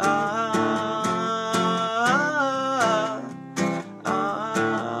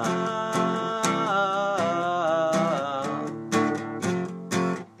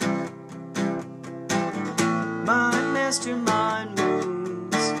 My mastermind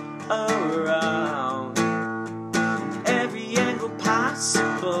moves around every angle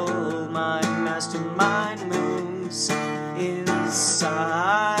possible. My mastermind moves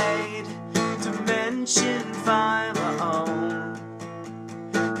inside Dimension 5-0.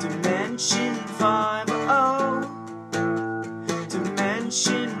 Dimension 5-0.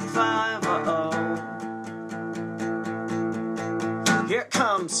 Dimension 5-0. Here it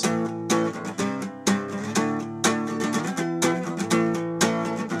comes.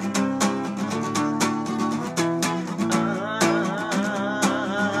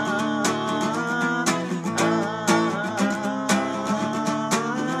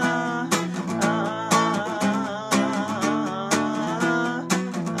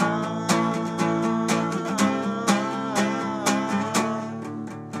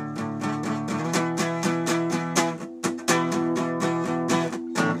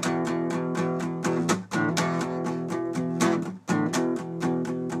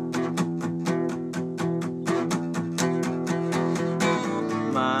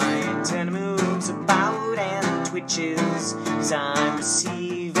 Cause I'm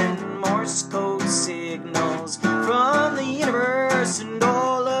receiving Morse code signals from the universe and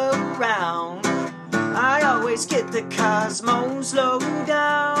all around. I always get the cosmos low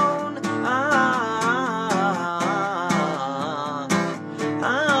down.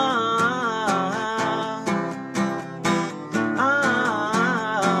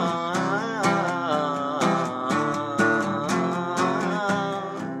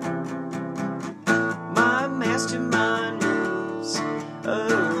 My mastermind moves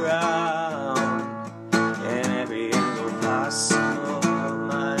around in every angle possible.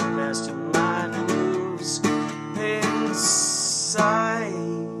 My mastermind moves inside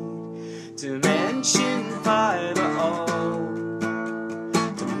Dimension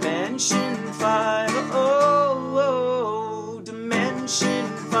 5-0. Dimension 5-0. Dimension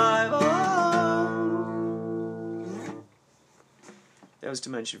 5-0. That was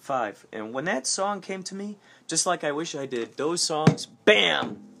Dimension 5. And when that song came to me, just like I Wish I Did, those songs,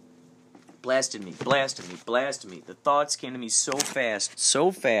 bam! Blasted me, blasted me, blasted me. The thoughts came to me so fast, so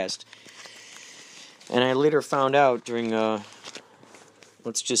fast. And I later found out during,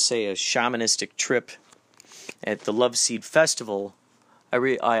 let's just say, a shamanistic trip at the Love Seed Festival,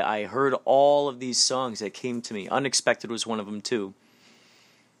 I heard all of these songs that came to me. Unexpected was one of them, too.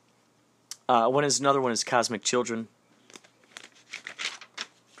 Another one is Cosmic Children.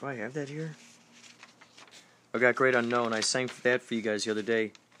 Do I have that here? I got Great Unknown. I sang that for you guys the other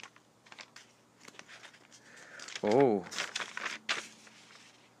day. Oh.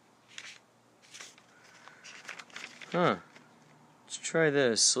 Huh. Let's try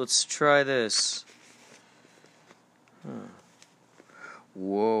this. Let's try this. Huh.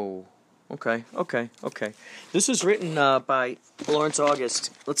 Whoa. Okay, okay, okay. This was written by Lawrence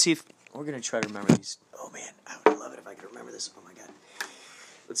August. Let's see if we're going to try to remember these. Oh, man. I would love it if I could remember this. Oh, my God.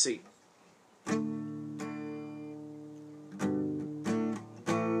 Let's see.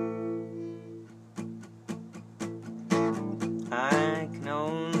 I can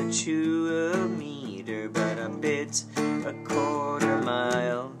only chew a meter, but I bit a quarter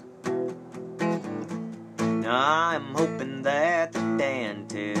mile. Now I'm hoping that the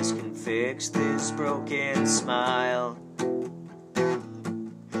dentist can fix this broken smile.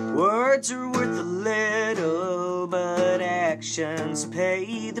 Words are worth a little, but actions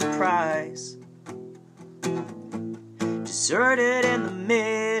pay the price. Deserted in the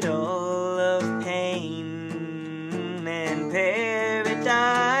middle of pain and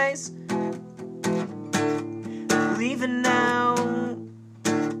paradise. Leaving now,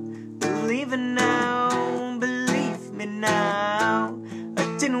 leaving now, believe me now.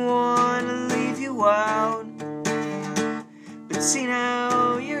 I didn't want to leave you out, but see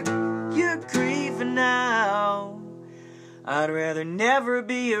now you're grieving now. I'd rather never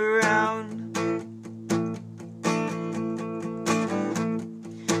be around.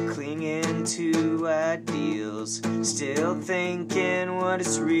 Clinging to ideals, still thinking what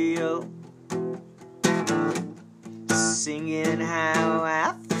is real. Singing how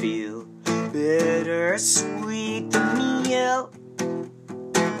I feel, bittersweet the meal.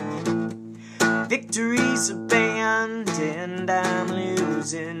 Victory's abandoned, I'm losing.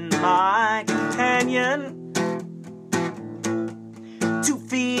 losing my companion. 2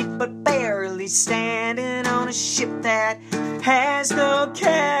 feet but barely standing on a ship that has no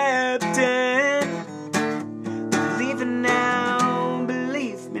captain. Leaving now,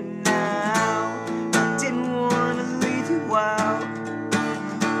 believe me now, I didn't want to leave you out.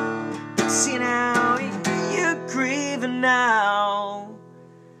 But see now, you're grieving now.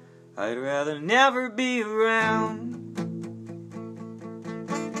 I'd rather never be around.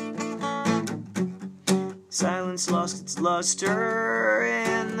 Silence lost its luster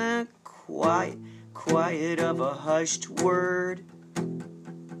in the quiet of a hushed word.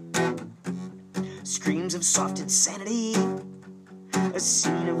 Screams of soft insanity, a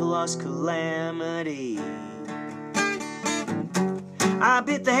scene of lost calamity. I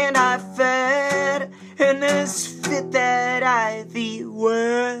bit the hand I fed, and this fit that I thee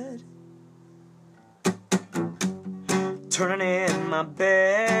would. Turning in my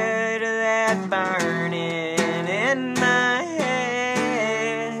bed, that burning in my head.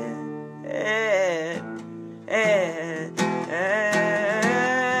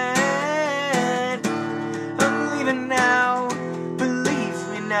 I'm leaving now, believe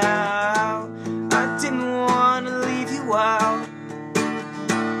me now, I didn't want to leave you out.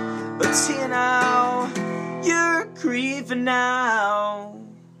 But see now, you're grieving now.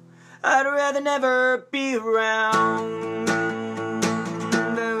 I'd rather never be around.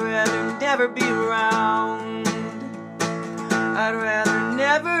 I'd rather never be around. I'd rather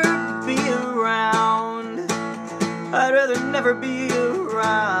never be around. I'd rather never be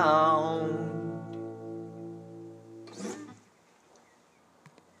around.